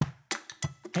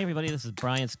Hey everybody, this is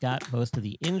Brian Scott, host of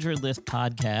the Injured List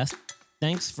podcast.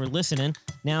 Thanks for listening.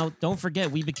 Now, don't forget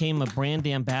we became a brand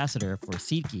ambassador for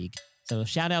SeatGeek, so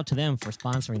shout out to them for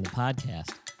sponsoring the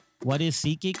podcast. What is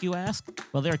SeatGeek, you ask?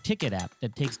 Well, they're a ticket app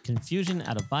that takes confusion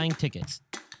out of buying tickets.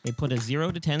 They put a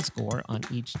 0 to 10 score on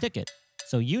each ticket,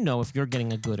 so you know if you're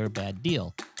getting a good or bad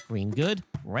deal. Green good,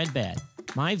 red bad.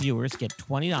 My viewers get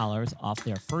 $20 off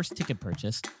their first ticket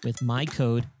purchase with my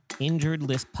code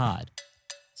InjuredListPod.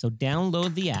 So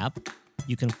download the app.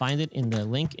 You can find it in the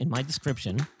link in my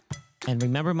description. And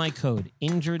remember my code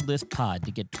InjuredListPod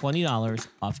to get $20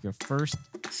 off your first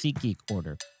SeatGeek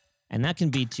order. And that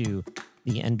can be to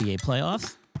the NBA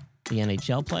playoffs, the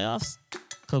NHL playoffs,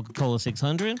 Coca-Cola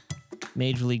 600,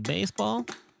 Major League Baseball,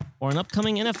 or an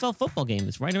upcoming NFL football game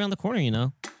that's right around the corner, you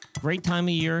know. Great time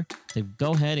of year to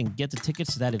go ahead and get the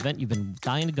tickets to that event you've been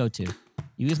dying to go to.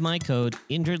 Use my code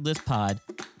InjuredListPod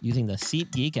using the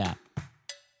SeatGeek app.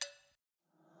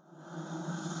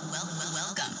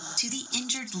 Welcome to the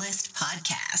Injured List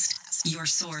podcast, your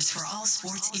source for all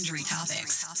sports injury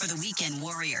topics. For the weekend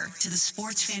warrior to the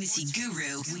sports fantasy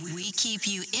guru, we keep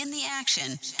you in the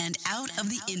action and out of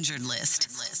the injured list.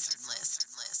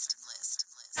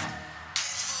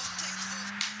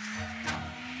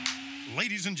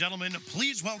 Ladies and gentlemen,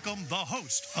 please welcome the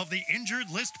host of the Injured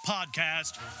List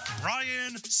podcast,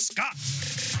 Brian Scott.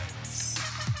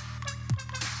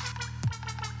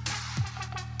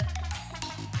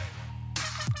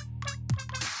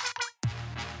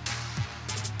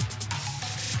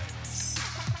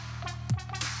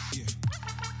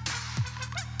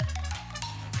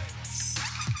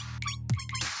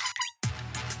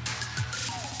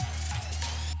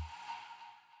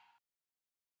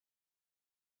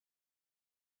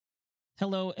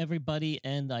 Hello, everybody,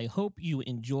 and I hope you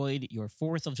enjoyed your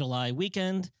 4th of July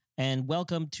weekend. And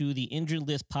welcome to the Injured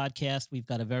List podcast. We've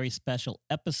got a very special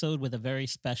episode with a very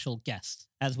special guest.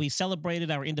 As we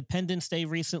celebrated our Independence Day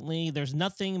recently, there's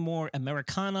nothing more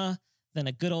Americana than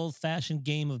a good old-fashioned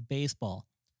game of baseball.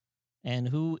 And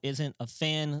who isn't a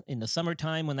fan in the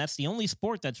summertime when that's the only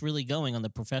sport that's really going on the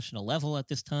professional level at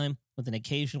this time, with an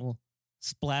occasional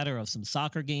splatter of some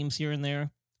soccer games here and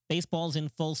there? Baseball's in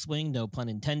full swing, no pun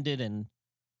intended, and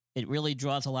it really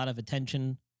draws a lot of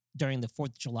attention during the 4th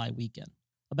of July weekend.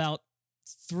 About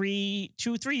 3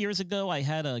 years ago, I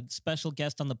had a special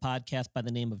guest on the podcast by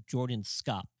the name of Jordan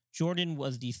Scott. Jordan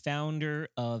was the founder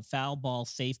of Foul Ball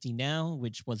Safety Now,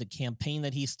 which was a campaign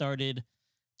that he started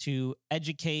to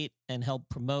educate and help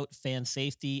promote fan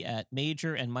safety at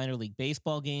major and minor league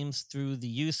baseball games through the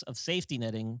use of safety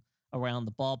netting around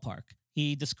the ballpark.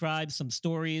 He described some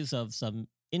stories of some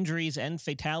injuries and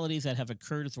fatalities that have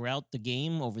occurred throughout the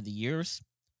game over the years.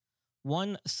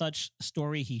 One such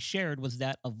story he shared was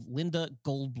that of Jana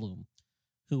Goldbloom,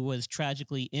 who was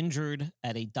tragically injured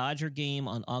at a Dodger game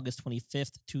on August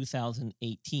 25th,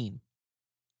 2018,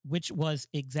 which was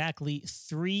exactly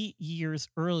 3 years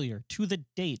earlier to the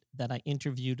date that I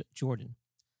interviewed Jordan.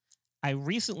 I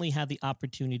recently had the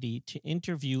opportunity to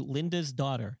interview Linda's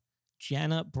daughter,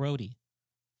 Jana Brody,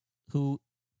 who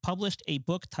published a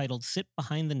book titled Sit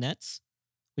Behind the Nets,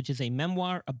 which is a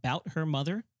memoir about her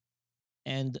mother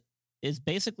and is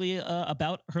basically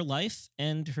about her life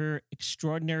and her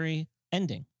extraordinary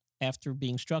ending after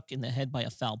being struck in the head by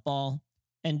a foul ball.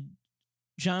 And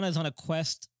Jana is on a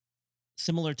quest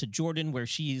similar to Jordan, where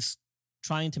she's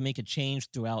trying to make a change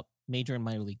throughout major and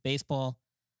minor league baseball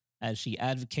as she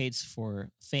advocates for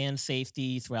fan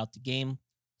safety throughout the game.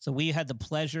 So we had the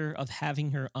pleasure of having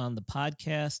her on the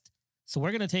podcast. So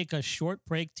we're going to take a short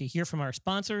break to hear from our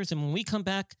sponsors. And when we come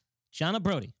back, Jana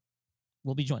Brody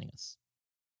will be joining us.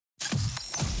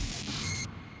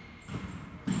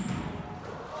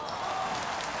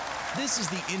 This is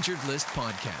the Injured List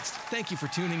podcast. Thank you for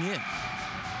tuning in.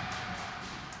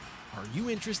 Are you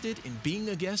interested in being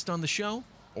a guest on the show?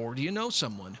 Or do you know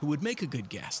someone who would make a good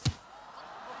guest?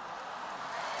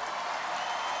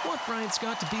 Want Brian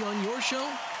Scott to be on your show?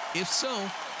 If so,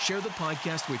 share the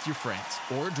podcast with your friends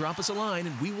or drop us a line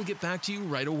and we will get back to you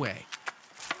right away.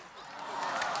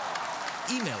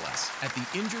 Email us at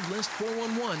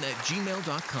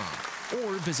theinjuredlist411@gmail.com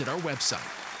or visit our website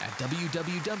at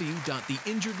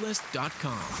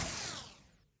www.theinjuredlist.com.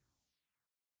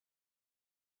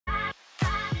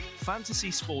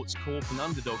 Fantasy Sports Corp and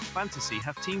Underdog Fantasy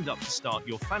have teamed up to start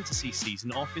your fantasy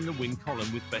season off in the win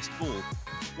column with Best Ball.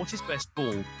 What is Best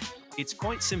Ball? It's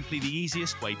quite simply the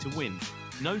easiest way to win.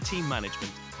 No team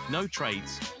management, no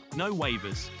trades, no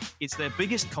waivers. It's their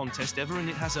biggest contest ever and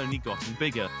it has only gotten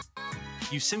bigger.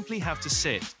 You simply have to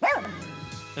sit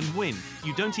and win.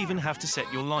 You don't even have to set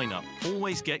your lineup.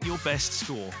 Always get your best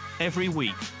score every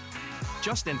week.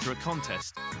 Just enter a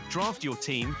contest, draft your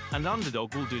team, and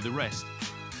Underdog will do the rest.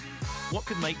 What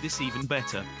could make this even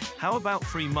better? How about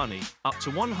free money, up to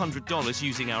 $100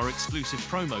 using our exclusive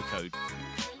promo code?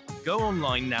 Go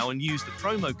online now and use the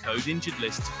promo code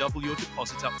InjuredList to double your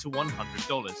deposit up to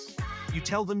 $100. You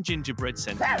tell them Gingerbread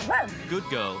sent you. Good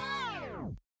girl.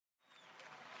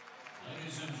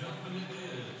 Ladies and gentlemen, it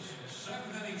is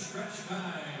seventh inning stretch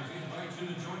time. We invite you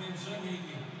to join in singing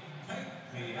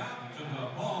 "Take Me Out to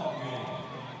the Ball Game."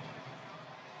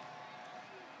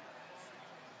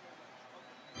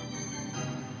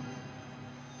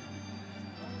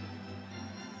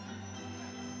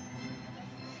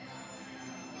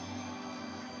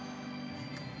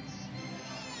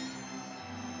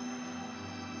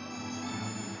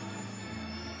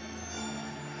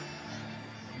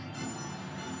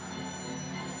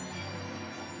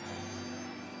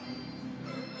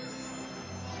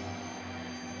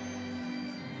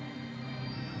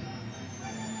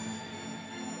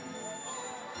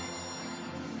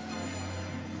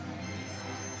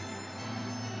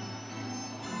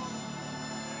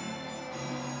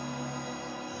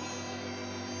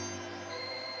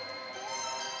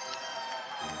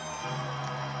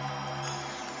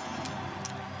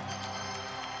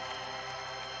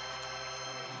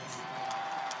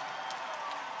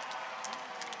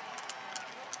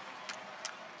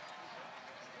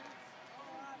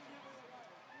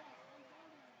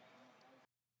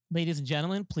 Ladies and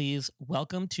gentlemen, please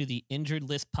welcome to the Injured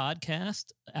List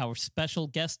podcast our special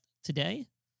guest today,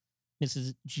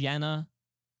 Mrs. Jana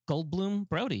Goldbloom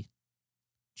Brody.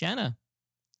 Jana,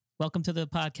 welcome to the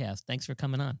podcast. Thanks for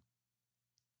coming on.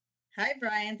 Hi,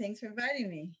 Brian. Thanks for inviting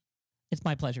me. It's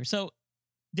my pleasure. So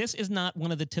this is not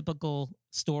one of the typical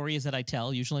stories that I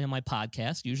tell usually on my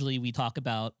podcast. Usually we talk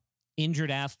about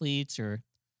injured athletes or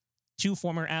two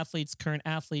former athletes, current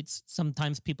athletes,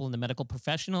 sometimes people in the medical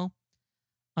professional.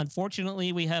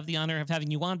 Unfortunately, we have the honor of having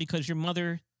you on because your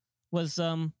mother was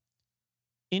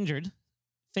injured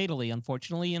fatally,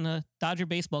 unfortunately, in a Dodger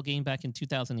baseball game back in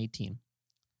 2018.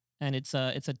 And it's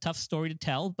a tough story to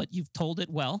tell, but you've told it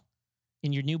well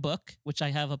in your new book, which I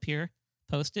have up here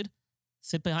posted,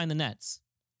 Sit Behind the Nets.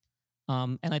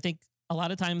 And I think a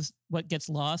lot of times what gets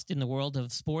lost in the world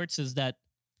of sports is that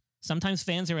sometimes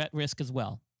fans are at risk as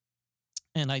well.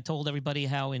 And I told everybody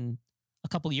how in a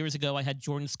couple of years ago I had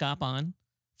Jordan Skopp on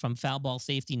from Foul Ball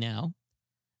Safety Now,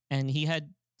 and he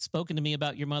had spoken to me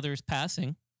about your mother's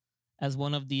passing as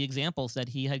one of the examples that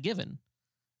he had given.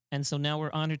 And so now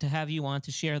we're honored to have you on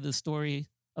to share the story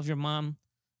of your mom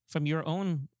from your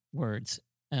own words,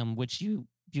 which you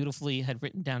beautifully had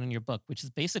written down in your book, which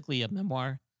is basically a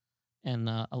memoir and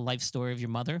a life story of your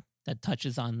mother that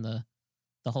touches on the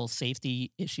whole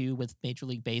safety issue with Major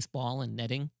League Baseball and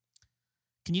netting.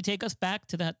 Can you take us back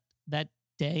to that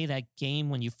day, that game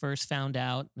when you first found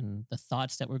out and the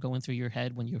thoughts that were going through your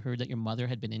head when you heard that your mother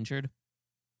had been injured?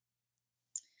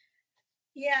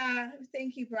 Yeah,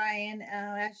 thank you, Brian.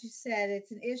 As you said, it's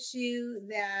an issue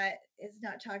that is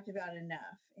not talked about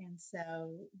enough. And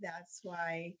so that's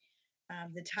why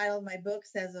the title of my book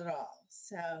says it all.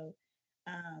 So,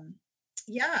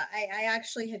 I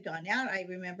actually had gone out. I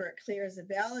remember it clear as a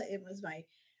bell. It was my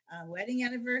wedding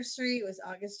anniversary. It was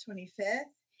August 25th.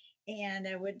 And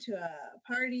I went to a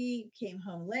party, came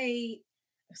home late,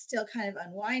 still kind of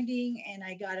unwinding. And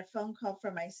I got a phone call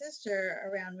from my sister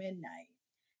around midnight.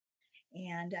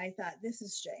 And I thought, this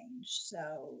is strange.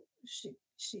 So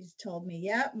she's told me,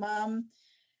 yeah, mom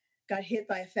got hit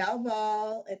by a foul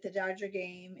ball at the Dodger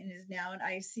game and is now in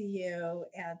ICU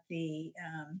at the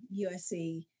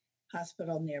USC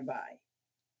hospital nearby.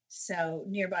 So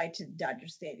nearby to Dodger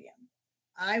Stadium.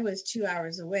 I was 2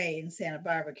 hours away in Santa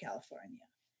Barbara, California.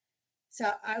 So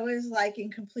I was like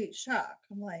in complete shock.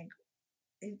 I'm like,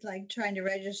 it's like trying to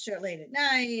register late at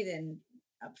night and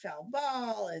a foul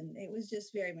ball. And it was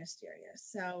just very mysterious.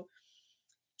 So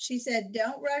she said,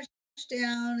 don't rush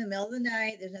down in the middle of the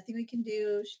night. There's nothing we can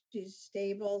do. She's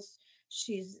stable.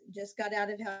 She's just got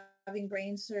out of having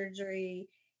brain surgery.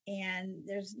 And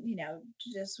there's,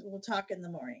 just we'll talk in the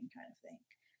morning kind of thing.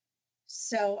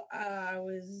 So I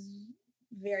was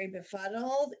very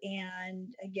befuddled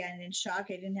and again in shock.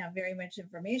 I didn't have very much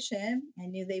information. I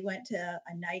knew they went to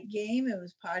a night game. It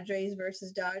was Padres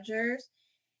versus Dodgers,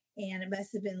 and it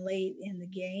must have been late in the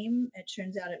game. It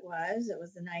turns out it was. It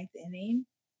was the ninth inning.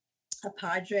 A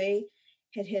Padre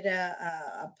had hit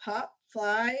a pop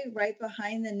fly right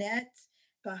behind the net,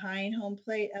 behind home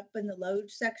plate, up in the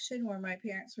load section where my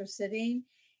parents were sitting.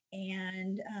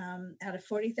 And out of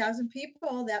 40,000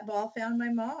 people, that ball found my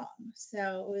mom.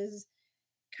 So it was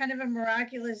kind of a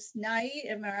miraculous night,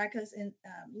 a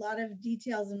lot of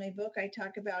details in my book. I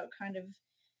talk about kind of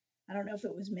I don't know if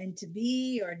it was meant to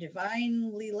be or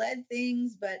divinely led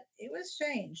things, but it was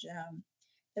strange.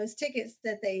 Those tickets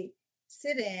that they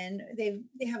sit in,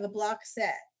 they have a block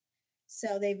set,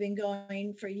 so they've been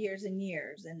going for years and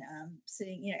years, and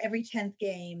sitting. Every 10th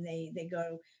game they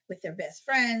go with their best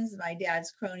friends. My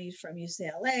dad's cronies from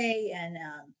UCLA, and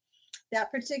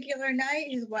that particular night,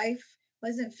 his wife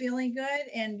wasn't feeling good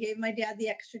and gave my dad the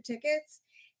extra tickets,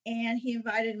 and he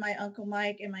invited my uncle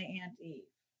Mike and my aunt Eve.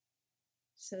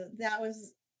 So that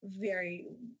was very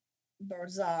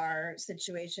bizarre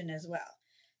situation as well.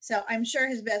 So I'm sure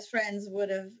his best friends would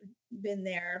have been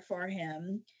there for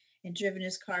him and driven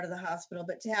his car to the hospital,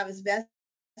 but to have his best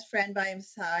friend by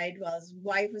his side while his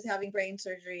wife was having brain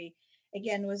surgery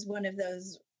again was one of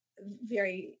those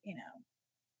very,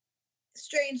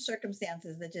 strange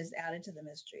circumstances that just added to the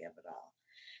mystery of it all.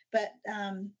 But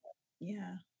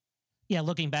yeah. Yeah,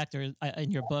 looking back there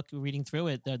in your book, reading through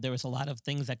it, there was a lot of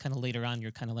things that kind of later on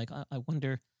you're kind of like, I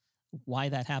wonder why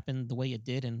that happened the way it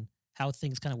did and how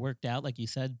things kind of worked out. Like you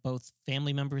said, both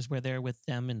family members were there with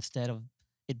them instead of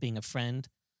it being a friend.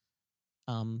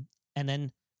 And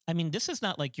then, I mean, this is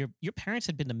not like your parents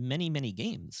had been to many, many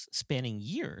games spanning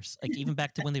years, like even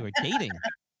back to when they were dating.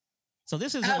 So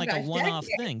this isn't Oh like a gosh, one-off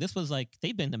thing. This was like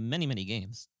they've been to many, many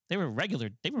games. They were regular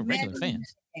many.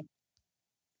 fans.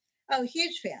 Oh,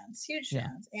 huge fans, huge Yeah.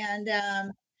 fans.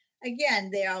 And again,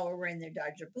 they all were wearing their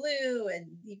Dodger blue, and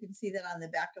you can see that on the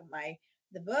back of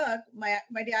the book. My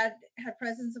dad had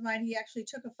presence of mind. He actually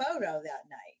took a photo that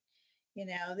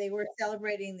night. They were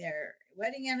celebrating their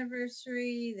wedding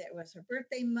anniversary. That was her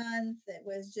birthday month. It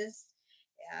was just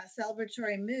a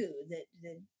celebratory mood that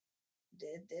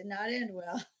did not end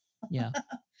well. Yeah.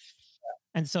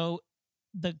 And so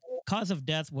the cause of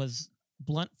death was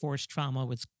blunt force trauma,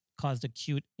 which caused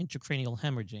acute intracranial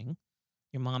hemorrhaging.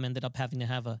 Your mom ended up having to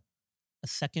have a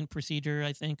second procedure,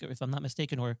 I think, or if I'm not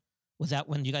mistaken, or was that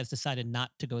when you guys decided not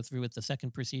to go through with the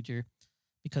second procedure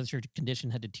because her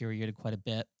condition had deteriorated quite a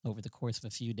bit over the course of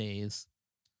a few days?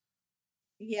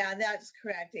 Yeah, that's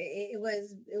correct. It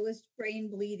was brain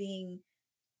bleeding,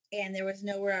 and there was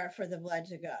nowhere for the blood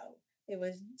to go. It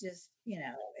was just,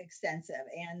 extensive.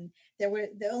 And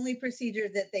the only procedure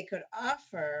that they could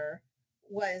offer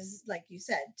was, like you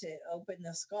said, to open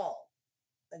the skull,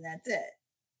 and that's it.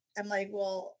 I'm like,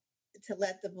 well, to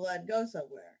let the blood go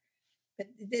somewhere. But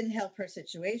it didn't help her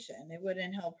situation. It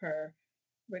wouldn't help her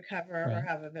recover or Right.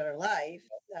 have a better life.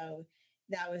 So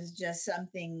that was just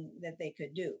something that they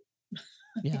could do.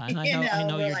 Yeah, and I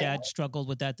know We're your like, dad struggled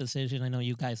with that decision. I know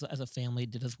you guys as a family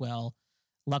did as well.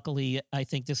 Luckily, I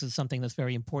think this is something that's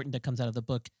very important that comes out of the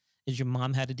book is your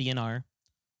mom had a DNR,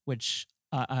 which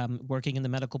working in the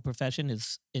medical profession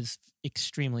is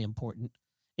extremely important.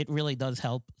 It really does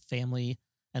help family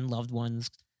and loved ones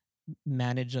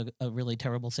manage a really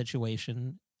terrible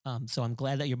situation. So I'm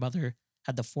glad that your mother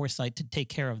had the foresight to take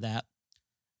care of that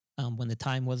when the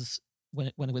time was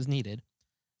when it was needed.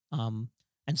 Um,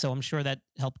 and so I'm sure that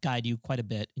helped guide you quite a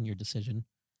bit in your decision.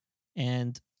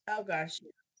 And oh gosh,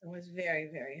 yes, it was very,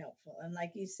 very helpful. And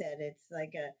like you said, it's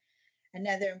like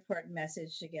another important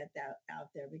message to get that out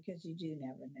there because you do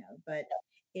never know. But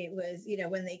it was,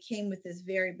 when they came with this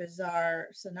very bizarre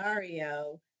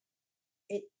scenario,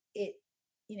 it it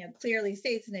clearly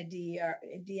states in a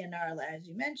DNR, as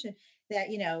you mentioned, that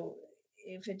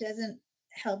if it doesn't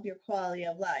help your quality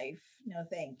of life, no,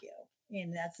 thank you.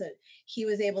 And that's it. He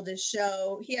was able to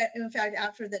show. In fact,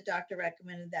 after the doctor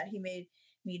recommended that, he made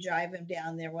me drive him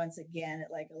down there once again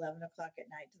at like 11 o'clock at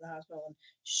night to the hospital and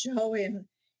show him.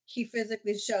 He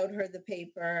physically showed her the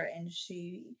paper, and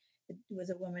she was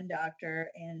a woman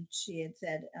doctor, and she had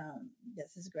said,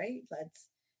 "This is great. Let's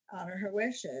honor her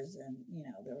wishes." And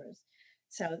there was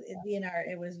so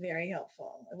it was very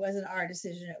helpful. It wasn't our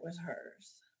decision; it was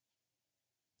hers.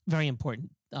 very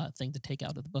important thing to take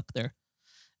out of the book there.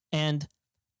 And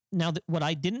now, what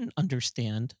I didn't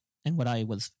understand and what I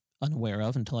was unaware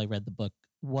of until I read the book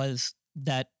was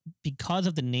that because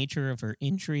of the nature of her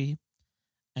injury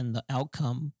and the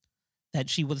outcome, that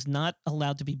she was not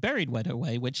allowed to be buried right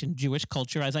away, which in Jewish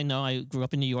culture, as I know, I grew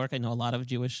up in New York, I know a lot of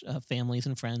Jewish families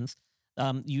and friends.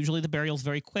 Usually the burial's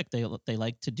very quick. They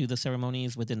like to do the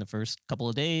ceremonies within the first couple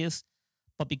of days.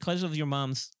 But because of your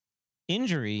mom's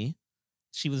injury,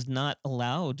 she was not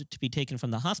allowed to be taken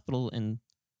from the hospital and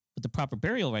with the proper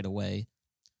burial right away.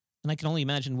 And I can only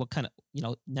imagine what kind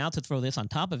of, now to throw this on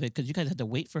top of it, because you guys had to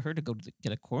wait for her to go to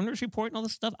get a coroner's report and all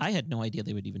this stuff. I had no idea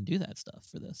they would even do that stuff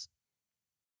for this.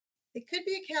 It could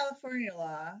be a California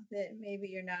law that maybe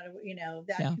you're not,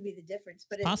 that Yeah. could be the difference.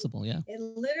 But It's possible, yeah. it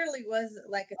literally was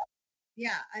like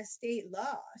a state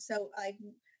law. So like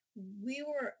we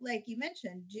were, like you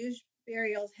mentioned, Jewish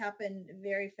burials happened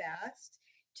very fast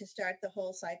to start the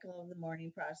whole cycle of the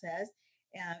mourning process.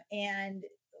 And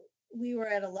we were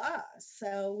at a loss.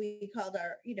 So we called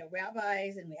our,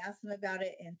 rabbis and we asked them about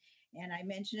it. And I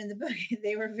mentioned in the book,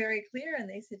 they were very clear and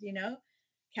they said,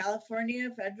 California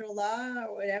federal law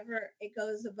or whatever, it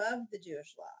goes above the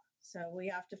Jewish law. So we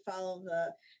have to follow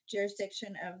the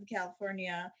jurisdiction of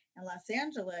California and Los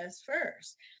Angeles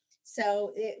first.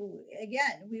 So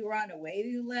again, we were on a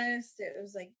waiting list. It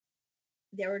was like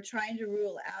they were trying to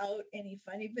rule out any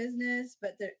funny business,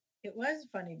 but it was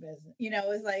funny business. It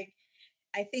was like,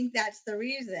 I think that's the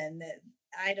reason that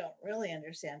I don't really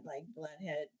understand like blunt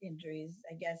head injuries.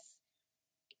 I guess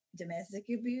domestic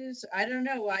abuse. I don't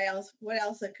know what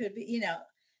else it could be,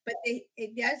 but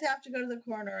it does have to go to the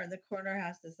coroner and the coroner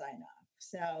has to sign off.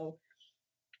 So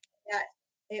that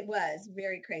it was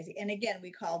very crazy. And again,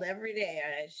 we called every day.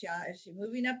 Is she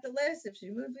moving up the list? If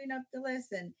she's moving up the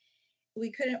list, and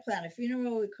we couldn't plan a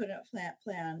funeral. We couldn't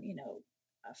plan,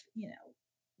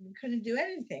 we couldn't do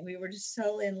anything. We were just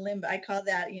so in limbo. I call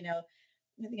that,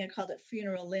 I think I called it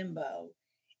funeral limbo.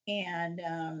 And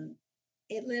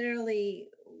it literally,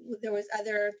 there was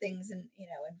other things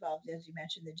involved, as you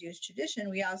mentioned, the Jewish tradition.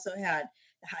 We also had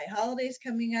the high holidays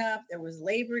coming up. There was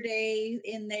Labor Day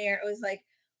in there. It was like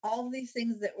all of these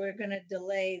things that were going to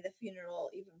delay the funeral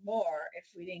even more if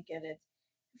we didn't get it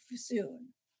soon.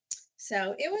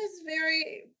 So it was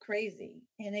very crazy.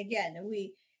 And again,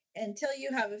 until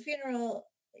you have a funeral,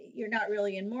 you're not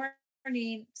really in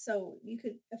mourning. So you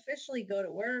could officially go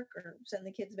to work or send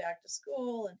the kids back to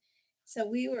school. And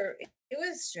so it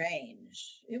was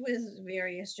strange. It was a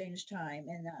very strange time.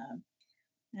 And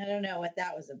I don't know what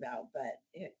that was about, but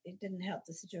it didn't help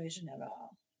the situation at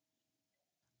all.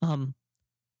 Um,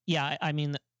 yeah, I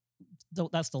mean,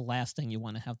 that's the last thing you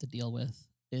want to have to deal with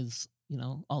is,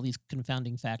 all these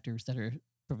confounding factors that are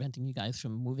preventing you guys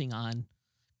from moving on,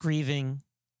 grieving,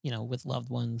 with loved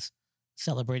ones,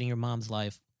 celebrating your mom's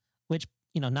life, which,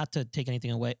 not to take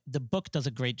anything away, the book does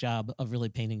a great job of really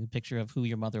painting a picture of who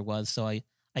your mother was. So I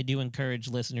do encourage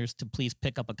listeners to please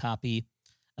pick up a copy.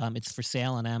 It's for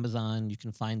sale on Amazon. You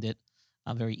can find it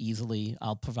very easily.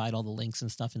 I'll provide all the links and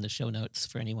stuff in the show notes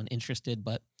for anyone interested,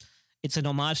 but it's an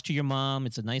homage to your mom.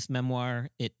 It's a nice memoir.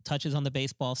 It touches on the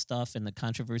baseball stuff and the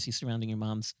controversy surrounding your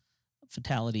mom's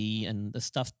fatality and the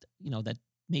stuff, that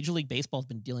Major League Baseball has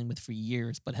been dealing with for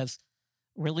years, but has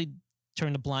really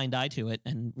turned a blind eye to it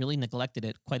and really neglected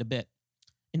it quite a bit.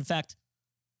 In fact,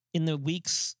 in the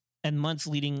weeks and months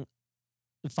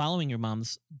following your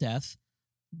mom's death,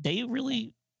 they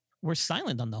really were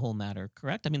silent on the whole matter,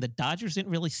 correct? I mean, the Dodgers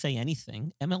didn't really say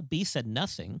anything. MLB said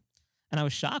nothing. And I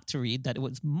was shocked to read that it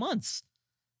was months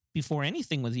before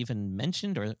anything was even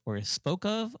mentioned or spoke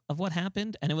of what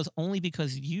happened. And it was only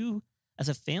because you, as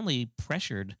a family,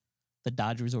 pressured the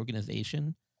Dodgers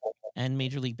organization and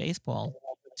Major League Baseball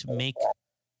to make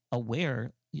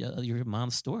aware your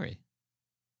mom's story.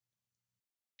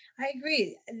 I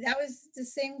agree. That was the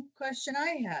same question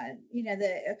I had.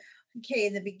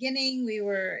 In the beginning we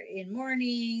were in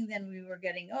mourning, then we were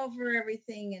getting over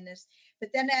everything, but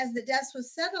then as the dust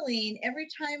was settling, every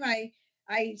time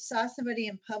I saw somebody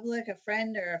in public, a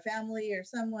friend or a family or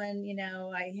someone,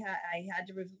 I had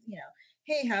to,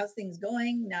 hey, how's things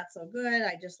going? Not so good.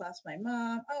 I just lost my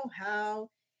mom. Oh, how?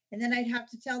 And then I'd have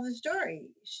to tell the story.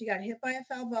 She got hit by a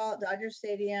foul ball at Dodger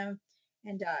Stadium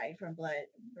and died from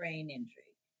brain injury.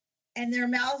 And their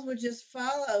mouths would just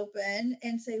fall open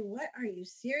and say, "What? Are you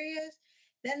serious?"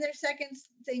 Then their second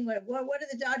thing would, what did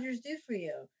the Dodgers do for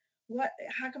you?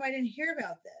 How come I didn't hear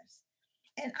about this?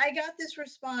 And I got this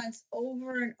response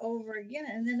over and over again.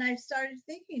 And then I started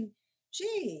thinking,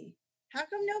 gee, how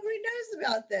come nobody knows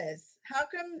about this? How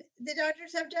come the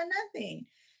Dodgers have done nothing?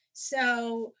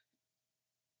 So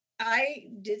I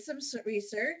did some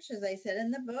research, as I said in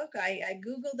the book. I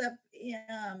Googled up,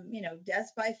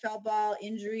 deaths by foul ball,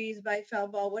 injuries by foul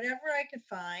ball, whatever I could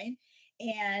find.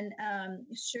 And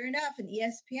sure enough, an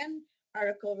ESPN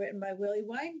article written by Willie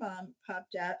Weinbaum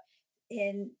popped up.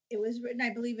 And it was written, I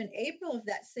believe, in April of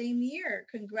that same year,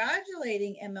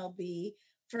 congratulating MLB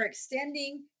for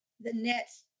extending the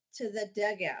nets to the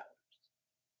dugout.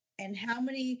 And how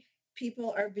many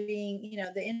people are being,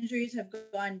 the injuries have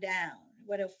gone down.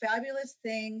 What a fabulous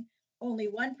thing. Only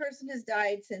one person has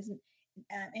died since in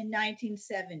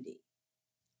 1970.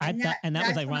 And that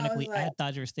was ironically at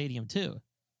Dodger Stadium too.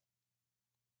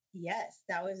 Yes,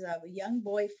 that was a young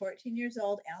boy, 14 years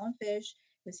old, Alan Fish,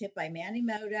 was hit by Manny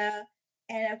Mota.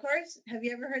 And of course, have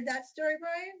you ever heard that story,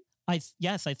 Brian?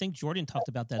 Yes, I think Jordan talked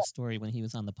about that story when he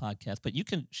was on the podcast, but you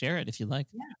can share it if you like.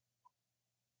 Yeah.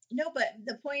 No, but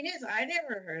the point is, I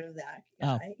never heard of that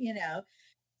guy,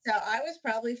 So I was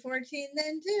probably 14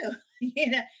 then too,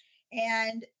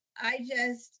 and I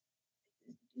just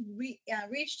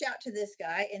reached out to this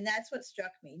guy, and that's what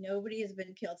struck me. Nobody has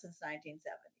been killed since 1970.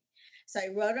 So I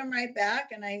wrote him right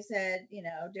back and I said,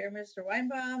 dear Mr.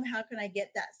 Weinbaum, how can I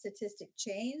get that statistic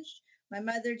changed? My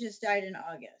mother just died in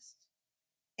August.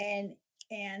 And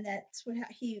that's what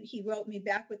he wrote me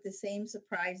back with the same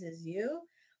surprise as you.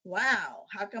 Wow,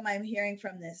 how come I'm hearing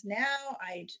from this now?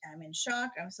 I'm in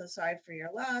shock. I'm so sorry for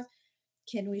your loss.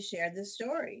 Can we share the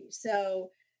story? So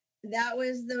that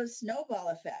was the snowball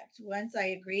effect. Once I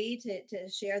agreed to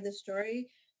share the story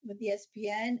with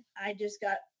ESPN, I just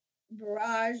got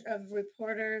barrage of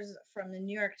reporters from the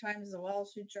New York Times, the Wall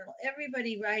Street Journal,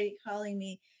 everybody writing, calling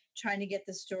me, trying to get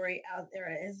the story out there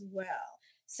as well.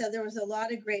 So there was a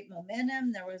lot of great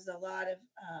momentum. There was a lot of,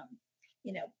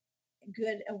 you know,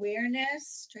 good awareness.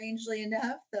 Strangely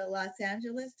enough, the Los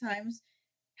Angeles Times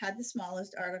had the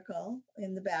smallest article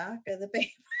in the back of the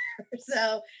paper.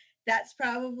 So that's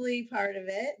probably part of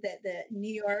it, that the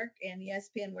New York and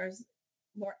ESPN was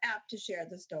more apt to share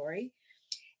the story.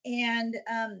 And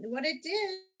what it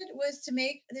did was to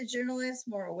make the journalists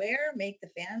more aware, make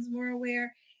the fans more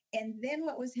aware. And then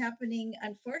what was happening,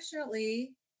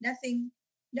 unfortunately,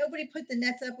 nobody put the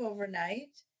nets up overnight.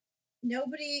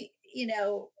 Nobody,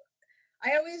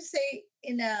 I always say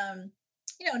in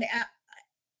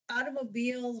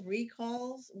automobiles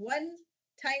recalls, one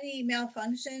tiny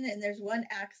malfunction and there's one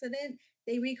accident,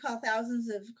 they recall thousands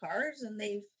of cars and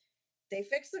they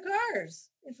fix the cars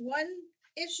if one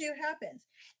issue happens.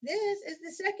 This is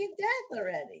the second death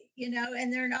already,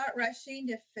 and they're not rushing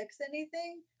to fix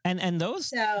anything. And those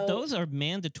So those are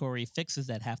mandatory fixes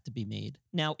that have to be made.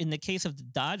 Now, in the case of the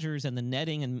Dodgers and the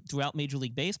netting and throughout Major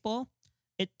League Baseball,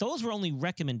 those were only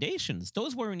recommendations.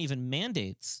 Those weren't even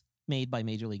mandates made by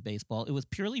Major League Baseball. It was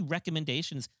purely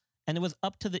recommendations, and it was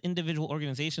up to the individual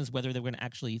organizations whether they were going to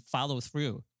actually follow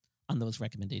through on those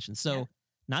recommendations. So, yeah.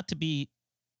 not to be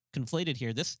conflated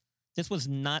here, this was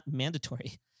not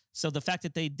mandatory. So the fact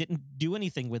that they didn't do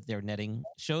anything with their netting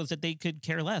shows that they could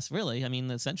care less, really. I mean,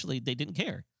 essentially, they didn't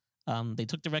care. They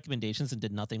took the recommendations and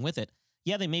did nothing with it.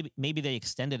 Yeah, they maybe they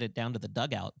extended it down to the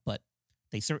dugout, but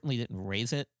they certainly didn't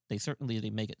raise it. They certainly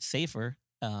didn't make it safer,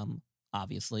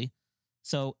 obviously.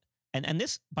 So, and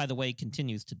this, by the way,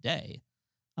 continues today.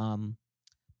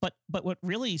 But what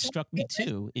really struck me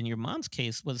too in your mom's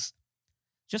case was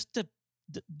just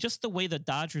the way the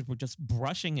Dodgers were just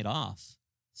brushing it off,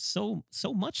 so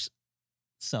much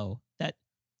so that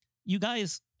you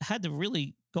guys had to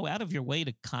really go out of your way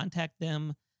to contact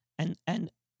them, and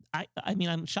I mean,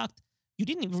 I'm shocked you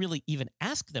didn't really even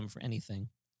ask them for anything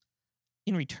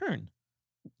in return,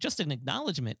 just an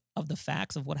acknowledgement of the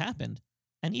facts of what happened,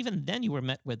 and even then you were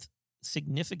met with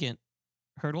significant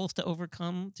hurdles to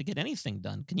overcome to get anything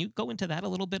done. Can you go into that a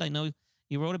little bit? I know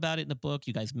you wrote about it in the book.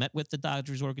 You guys met with the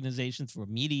Dodgers organization through a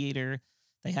mediator.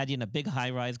 They had you in a big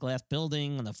high-rise glass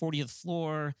building on the 40th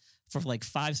floor for like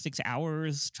 5-6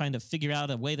 hours trying to figure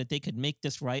out a way that they could make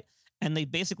this right. And they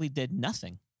basically did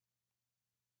nothing.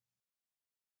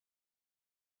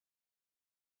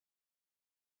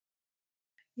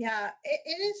 Yeah,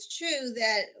 it is true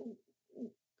that,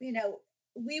 you know,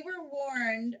 we were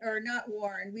warned or not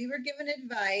warned, we were given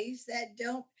advice that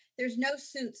there's no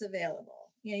suits available.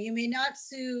 You may not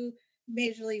sue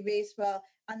Major League Baseball.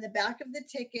 On the back of the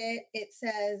ticket, it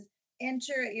says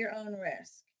enter at your own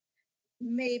risk.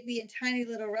 Maybe in tiny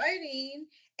little writing,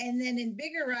 and then in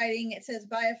bigger writing, it says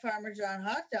buy a Farmer John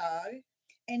hot dog.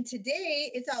 And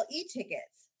today, it's all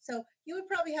e-tickets. So you would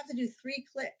probably have to do 3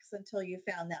 clicks until you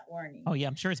found that warning. Oh, yeah,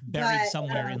 I'm sure it's buried But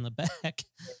somewhere in the back.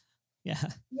 Yeah.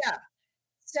 yeah,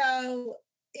 so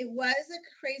it was a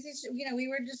crazy, we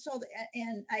were just told,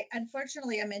 and I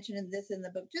unfortunately I mentioned this in the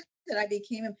book, just that I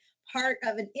became a part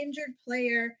of an injured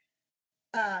player,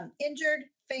 injured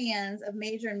fans of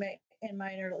major and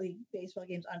minor league baseball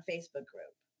games on Facebook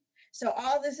group. So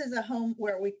all this is a home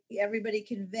where everybody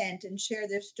can vent and share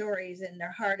their stories and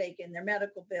their heartache and their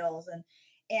medical bills,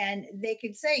 and they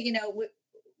could say,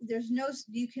 there's no,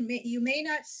 you may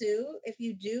not sue. If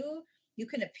you do, you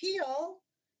can appeal,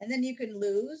 and then you can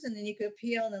lose, and then you could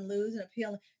appeal and then lose and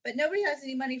appeal. But nobody has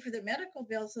any money for their medical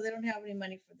bills, so they don't have any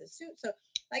money for the suit. So,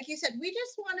 like you said, we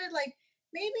just wanted, like,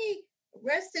 maybe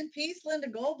rest in peace, Linda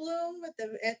Goldbloom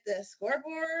at the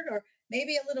scoreboard, or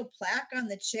maybe a little plaque on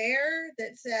the chair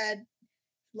that said,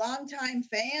 longtime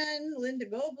fan, Linda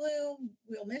Goldbloom,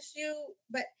 we'll miss you.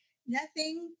 But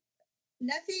nothing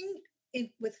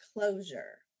with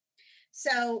closure.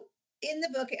 So in the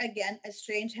book, again, a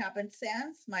strange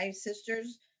happenstance. My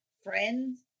sister's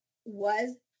friend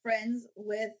was friends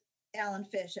with Alan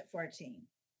Fish at 14.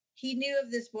 he knew of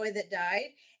this boy that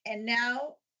died, and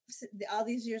now all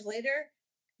these years later,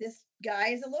 this guy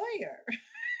is a lawyer.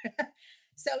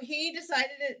 So he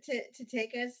decided to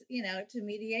take us, to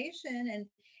mediation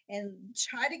and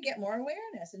try to get more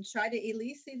awareness and try to at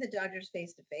least see the Dodgers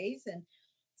face to face and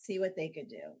see what they could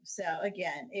do. So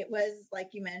again, it was, like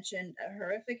you mentioned, a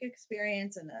horrific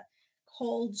experience in a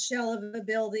cold shell of a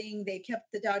building. They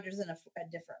kept the Dodgers in a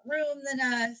different room than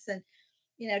us, and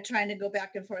trying to go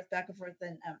back and forth,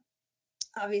 and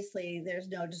obviously there's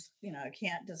no just I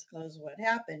can't disclose what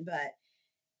happened, but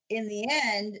in the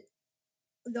end,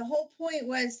 the whole point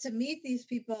was to meet these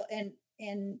people,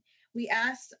 and we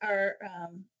asked our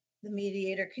the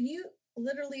mediator, can you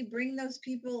literally bring those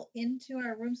people into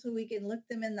our room so we can look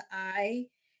them in the eye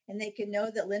and they can know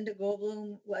that Linda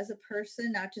Goldbloom was a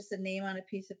person, not just a name on a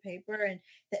piece of paper, and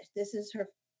that this is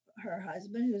her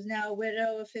husband, who's now a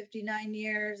widow of 59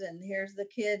 years, and here's the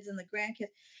kids and the grandkids.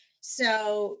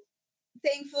 So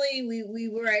thankfully we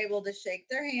were able to shake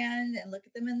their hand and look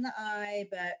at them in the eye,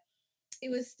 but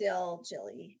it was still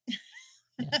chilly.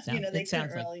 Yeah, They it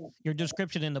sounds like really your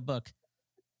description in the book.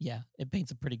 Yeah, it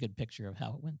paints a pretty good picture of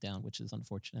how it went down, which is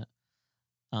unfortunate.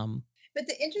 But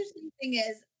the interesting thing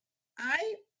is,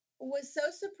 I was so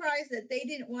surprised that they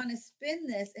didn't want to spin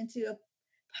this into a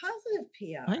positive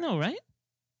PR. I know, right?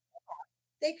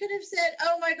 They could have said,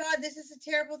 "Oh my God, this is a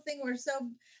terrible thing.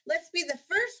 Let's be the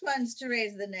first ones to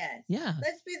raise the nets. Yeah.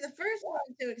 Let's be the first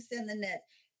ones to extend the nets.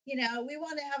 We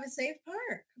want to have a safe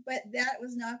park." But that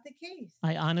was not the case.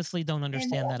 I honestly don't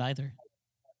understand that either.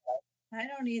 I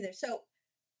don't either. So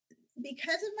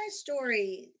because of my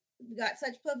story got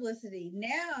such publicity,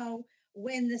 now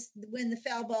when the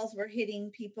foul balls were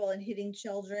hitting people and hitting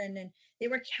children, and they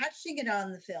were catching it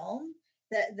on the film,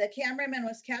 the cameraman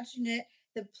was catching it,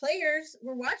 the players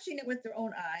were watching it with their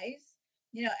own eyes.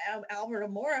 Albert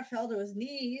Amora fell to his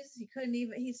knees.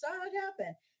 He saw it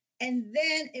happen. And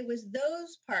then it was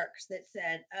those parks that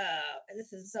said,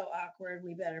 this is so awkward,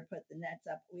 we better put the nets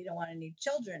up, we don't want any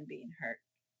children being hurt.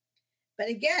 But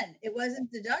again, it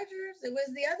wasn't the Dodgers, it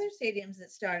was the other stadiums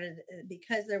that started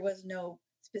because there was no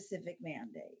specific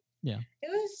mandate. Yeah. It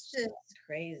was just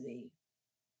crazy.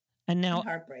 And now, and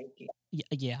heartbreaking.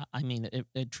 Yeah, I mean,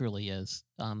 it truly is.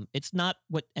 It's not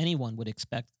what anyone would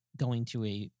expect going to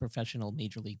a professional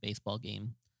Major League Baseball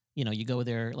game. You go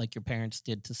there like your parents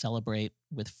did to celebrate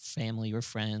with family or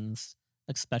friends,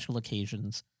 like special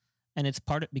occasions, and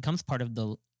becomes part of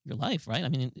your life, right? I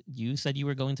mean, you said you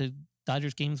were going to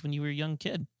Dodgers games when you were a young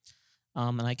kid,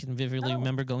 and I can vividly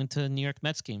remember going to New York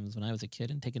Mets games when I was a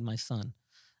kid and taking my son.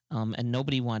 And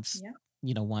nobody wants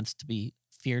to be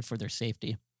feared for their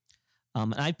safety.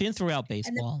 And I've been throughout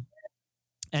baseball,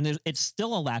 and it's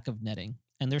still a lack of netting,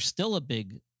 and there's still a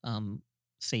big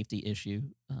safety issue,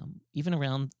 even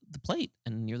around the plate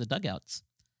and near the dugouts.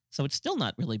 So it's still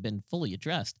not really been fully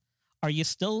addressed. Are you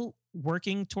still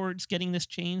working towards getting this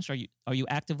changed? Are you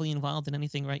actively involved in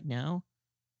anything right now?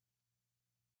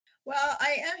 Well,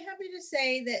 I am happy to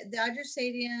say that Dodger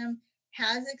Stadium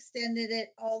has extended it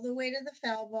all the way to the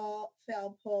foul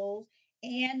poles,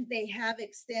 and they have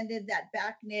extended that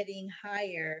back netting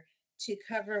higher to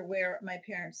cover where my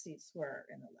parents' seats were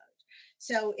in the lounge.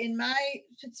 So in my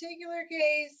particular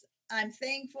case, I'm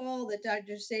thankful that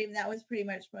Dodger Stadium, that was pretty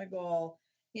much my goal,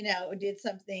 did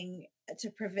something to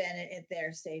prevent it at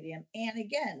their stadium. And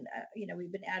again,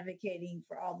 we've been advocating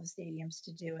for all the stadiums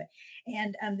to do it.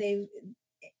 And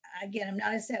again, I'm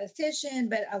not a statistician,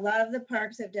 but a lot of the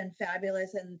parks have done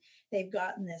fabulous and they've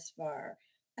gotten this far.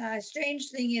 Strange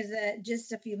thing is that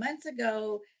just a few months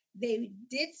ago, they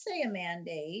did say a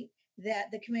mandate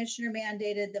that the commissioner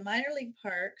mandated the minor league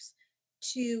parks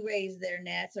to raise their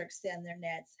nets or extend their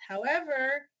nets.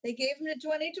 However, they gave them to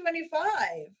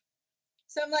 2025.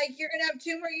 So I'm like, you're going to have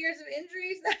 2 more years of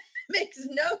injuries? That makes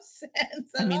no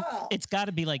sense at all. It's got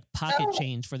to be like pocket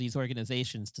change for these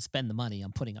organizations to spend the money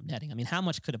on putting up netting. I mean, how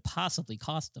much could it possibly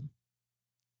cost them?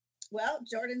 Well,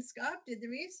 Jordan Scott did the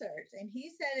research, and he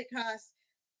said it costs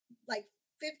like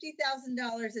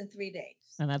 $50,000 in 3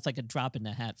 days. And that's like a drop in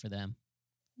the hat for them.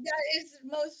 That is the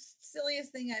most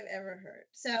silliest thing I've ever heard.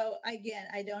 So again,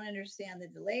 I don't understand the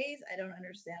delays. I don't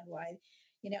understand why,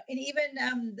 and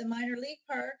even the minor league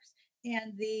parks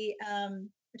and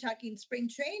we're talking spring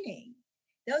training.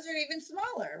 Those are even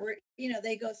smaller.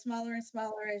 They go smaller and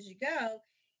smaller as you go.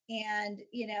 And,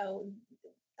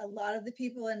 a lot of the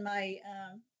people in my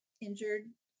injured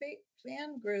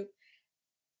fan group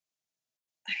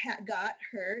got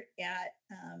hurt at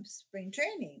spring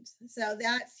trainings. So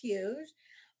that's huge.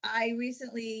 I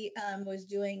recently was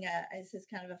doing this is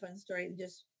kind of a fun story.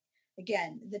 Just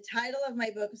again, the title of my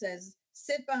book says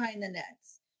 "Sit Behind the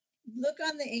Nets," look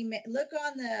on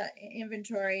the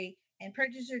inventory and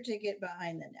purchase your ticket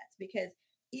behind the nets, because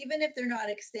even if they're not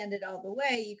extended all the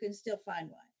way, you can still find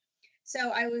one.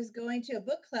 So I was going to a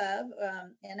book club,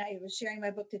 and I was sharing my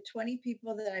book to 20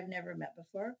 people that I've never met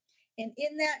before. And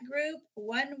in that group,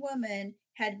 one woman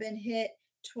had been hit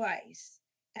twice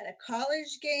at a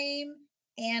college game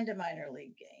and a minor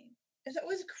league game. So it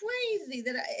was crazy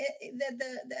that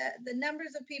the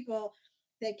numbers of people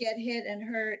that get hit and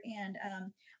hurt. And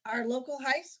our local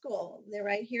high school, they're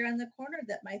right here on the corner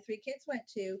that my three kids went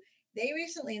to. They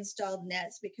recently installed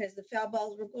nets because the foul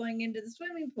balls were going into the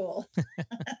swimming pool. So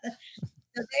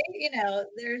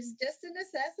there's just a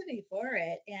necessity for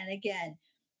it. And again,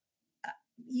 uh,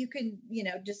 you can,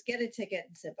 just get a ticket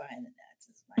and sit behind the nets.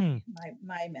 Is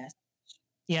my message.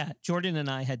 Yeah, Jordan and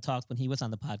I had talked when he was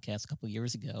on the podcast a couple of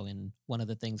years ago, and one of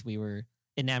the things we were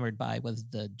enamored by was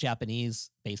the Japanese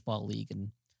baseball league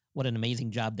and what an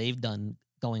amazing job they've done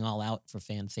going all out for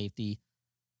fan safety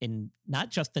in not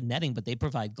just the netting, but they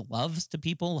provide gloves to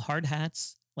people, hard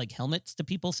hats, like helmets to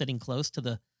people sitting close to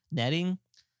the netting,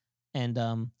 and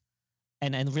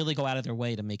really go out of their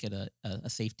way to make it a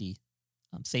safety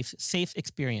safe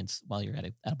experience while you're at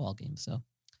a ball game. So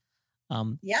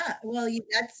Yeah, well,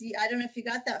 I don't know if you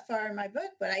got that far in my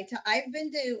book, but I've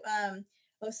been to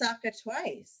Osaka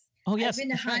twice. Oh I've yes, been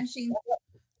to that's right. Hanshin.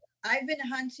 I've been to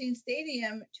Hanshin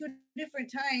Stadium two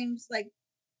different times, like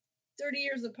 30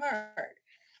 years apart.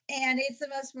 And it's the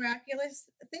most miraculous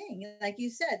thing. Like you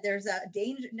said, there's a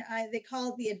danger. They call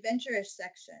it the adventurous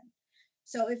section.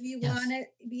 So if you Yes. want to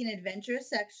be an adventurous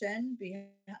section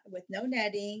with no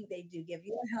netting, they do give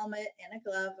you a helmet and a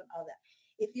glove and all that.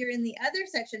 If you're in the other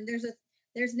section,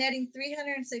 there's netting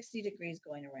 360 degrees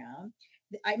going around.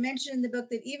 I mentioned in the book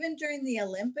that even during the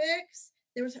Olympics,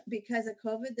 there was, because of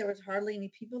COVID, there was hardly any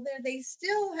people there. They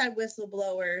still had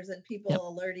whistleblowers and people Yep.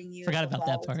 alerting you Forgot if a about ball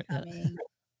that was part. coming.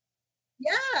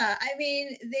 Yeah, I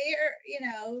mean,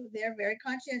 they're very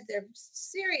conscious. They're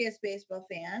serious baseball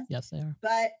fans, Yes, they are.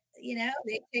 but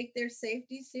they take their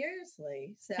safety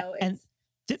seriously. So And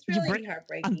it's you really bring,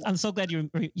 heartbreaking. I'm so glad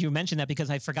you mentioned that,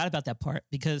 because I forgot about that part,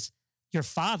 because your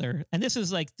father, and this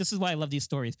is why I love these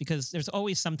stories, because there's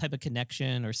always some type of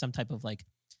connection or some type of like,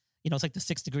 it's like the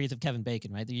 6 degrees of Kevin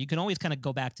Bacon, right? You can always kind of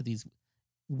go back to these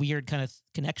weird kind of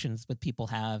connections that people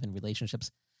have and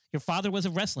relationships. Your father was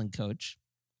a wrestling coach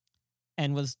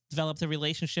and developed a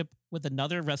relationship with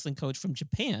another wrestling coach from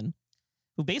Japan,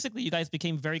 who basically you guys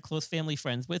became very close family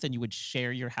friends with, and you would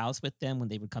share your house with them when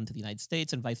they would come to the United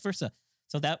States and vice versa.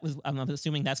 So that was, I'm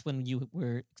assuming that's when you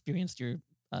experienced your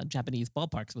Japanese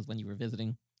ballparks, was when you were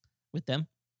visiting with them.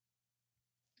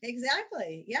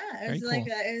 Exactly. Yeah, it Very was like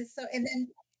cool. it was so. And then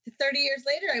 30 years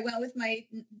later, I went with I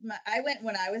went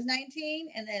when I was 19,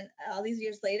 and then all these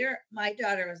years later, my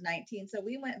daughter was 19, so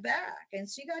we went back, and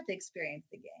she got to experience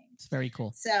the game. It's very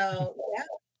cool. So yeah,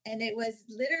 and it was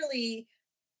literally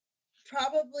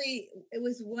it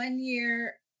was 1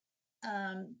 year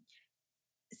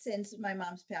since my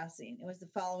mom's passing. It was the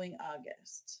following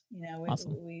August.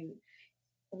 Awesome.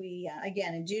 We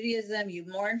again, in Judaism, you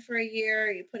mourn for a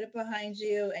year, you put it behind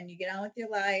you, and you get on with your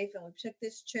life. And we took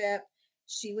this trip.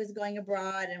 She was going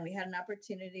abroad, and we had an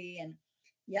opportunity. And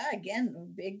yeah,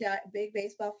 again, big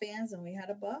baseball fans, and we had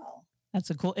a ball. It's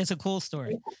a cool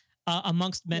story.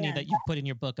 Amongst many Yeah. that you put in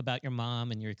your book about your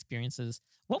mom and your experiences.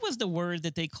 What was the word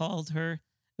that they called her?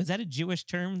 Was that a Jewish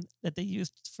term that they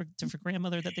used for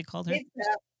grandmother that they called her?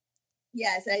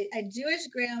 Yes, a Jewish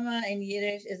grandma in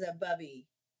Yiddish is a bubby.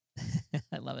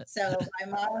 I love it. So my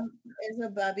mom is a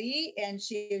bubby, and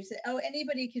she said, "Oh,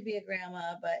 anybody could be a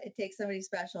grandma, but it takes somebody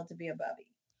special to be a bubby."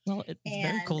 Well, it's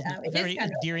very And cool, it very is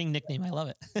kind of, endearing nickname. I love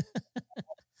it.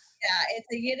 yeah, it's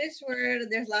a Yiddish word.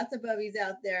 There's lots of bubbies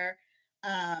out there.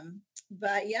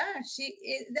 But yeah, that's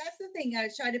the thing. I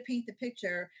was trying to paint the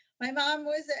picture. My mom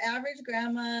was an average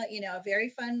grandma, a very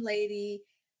fun lady,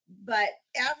 but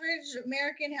average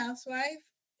American housewife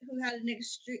who had an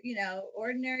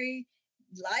ordinary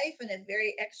life and a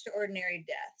very extraordinary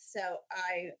death. So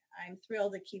I'm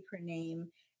thrilled to keep her name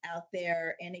out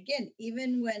there. And again,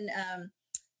 even when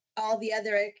all the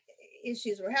other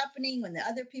issues were happening, when the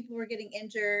other people were getting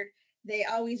injured, they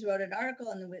always wrote an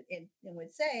article and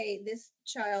would say this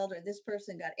child or this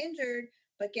person got injured,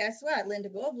 but guess what? Linda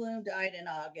Goldbloom died in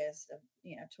August of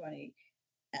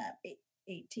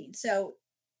 2018. So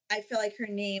I feel like her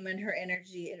name and her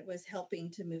energy, it was helping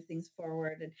to move things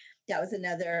forward. And that was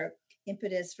another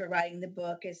impetus for writing the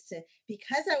book,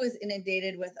 because I was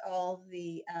inundated with all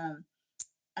the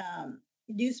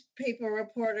newspaper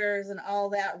reporters and all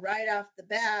that right off the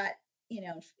bat,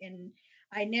 and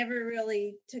I never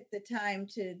really took the time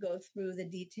to go through the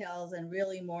details and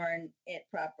really mourn it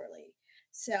properly.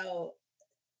 So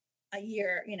a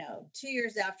year, 2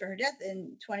 years after her death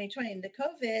in 2020 into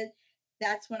COVID,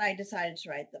 that's when I decided to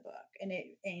write the book. And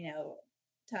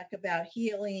talk about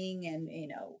healing, and,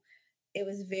 it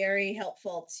was very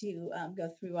helpful to go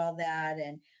through all that,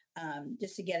 and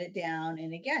just to get it down.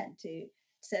 And again, to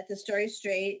set the story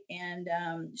straight, and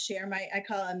share I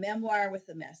call it a memoir with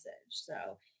a message.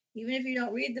 So even if you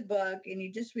don't read the book and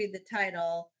you just read the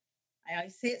title, I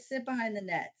always say it, sit behind the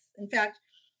nets. In fact,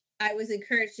 I was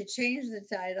encouraged to change the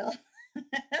title.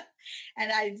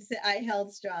 And I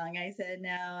held strong. I said, no,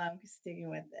 I'm sticking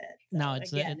with it. So No,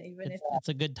 again, even if it's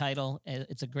a good title.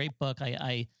 It's a great book.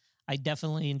 I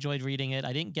definitely enjoyed reading it.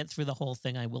 I didn't get through the whole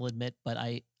thing, I will admit, but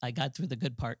I got through the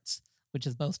good parts, which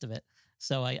is most of it.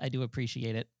 So I do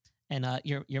appreciate it. And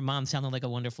your mom sounded like a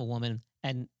wonderful woman.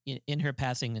 And in her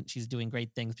passing, she's doing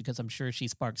great things, because I'm sure she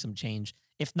sparked some change,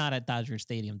 if not at Dodger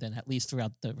Stadium, then at least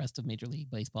throughout the rest of Major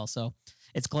League Baseball. So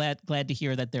it's glad to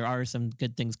hear that there are some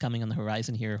good things coming on the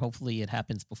horizon here. Hopefully it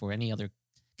happens before any other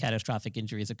catastrophic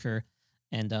injuries occur.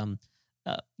 And,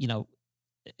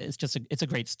 it's a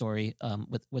great story,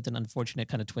 with an unfortunate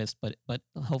kind of twist, but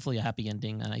hopefully a happy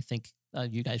ending. And I think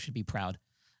you guys should be proud.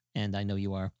 And I know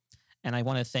you are. And I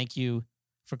want to thank you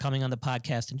for coming on the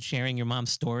podcast and sharing your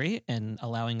mom's story and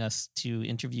allowing us to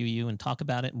interview you and talk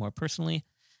about it more personally.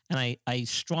 And I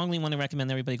strongly want to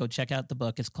recommend everybody go check out the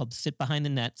book. It's called Sit Behind the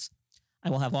Nets. I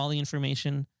will have all the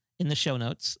information in the show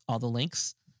notes, all the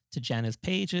links to Jana's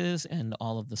pages and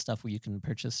all of the stuff where you can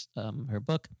purchase her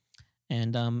book.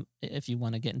 And if you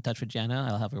want to get in touch with Jana,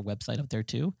 I'll have her website up there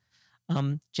too.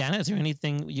 Jana, is there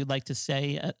anything you'd like to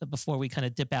say before we kind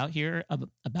of dip out here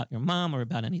about your mom, or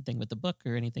about anything with the book,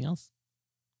 or anything else?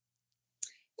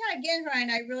 Yeah, again,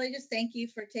 Ryan, I really just thank you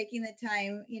for taking the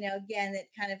time. Again, it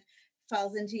kind of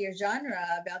falls into your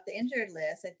genre about the injured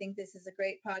list. I think this is a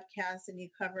great podcast, and you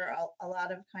cover a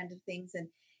lot of kind of things. And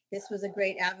this was a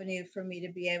great avenue for me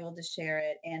to be able to share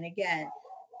it. And again,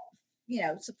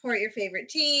 support your favorite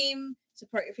team,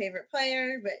 support your favorite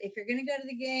player. But if you're going to go to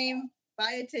the game,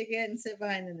 buy a ticket and sit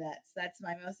behind the nets. That's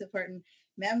my most important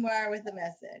memoir with a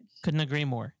message. Couldn't agree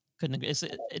more.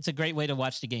 It's a great way to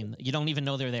watch the game. You don't even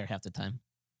know they're there half the time.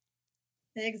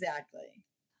 Exactly.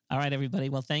 All right, everybody.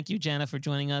 Well, thank you, Jana, for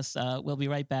joining us. We'll be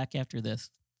right back after this.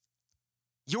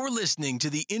 You're listening to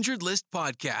the Injured List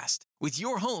podcast with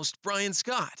your host, Brian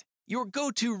Scott, your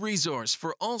go-to resource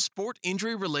for all sport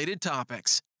injury-related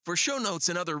topics. For show notes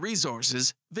and other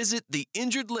resources, visit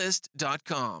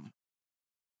theinjuredlist.com.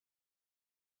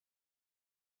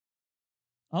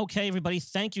 Okay, everybody.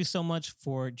 Thank you so much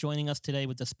for joining us today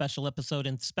with the special episode.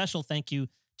 And special thank you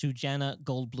to Jana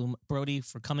Goldbloom Brody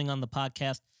for coming on the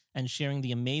podcast and sharing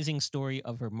the amazing story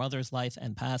of her mother's life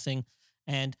and passing.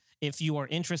 And if you are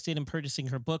interested in purchasing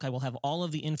her book, I will have all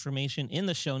of the information in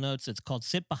the show notes. It's called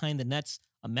Sit Behind the Nets,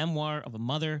 a memoir of a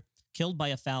mother killed by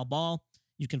a foul ball.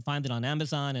 You can find it on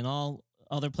Amazon and all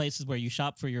other places where you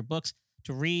shop for your books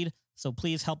to read. So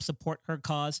please help support her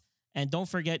cause. And don't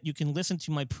forget, you can listen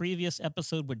to my previous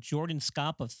episode with Jordan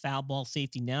Scopp of Foul Ball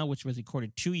Safety Now, which was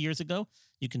recorded 2 years ago.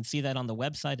 You can see that on the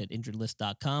website at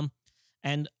injuredlist.com.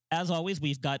 And as always,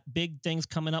 we've got big things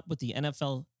coming up with the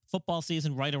NFL football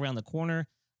season right around the corner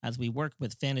as we work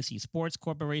with Fantasy Sports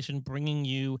Corporation, bringing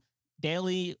you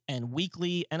daily and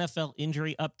weekly NFL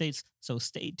injury updates. So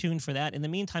stay tuned for that. In the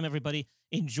meantime, everybody,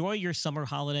 enjoy your summer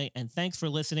holiday, and thanks for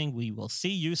listening. We will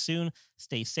see you soon.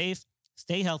 Stay safe,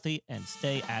 stay healthy, and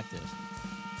stay active.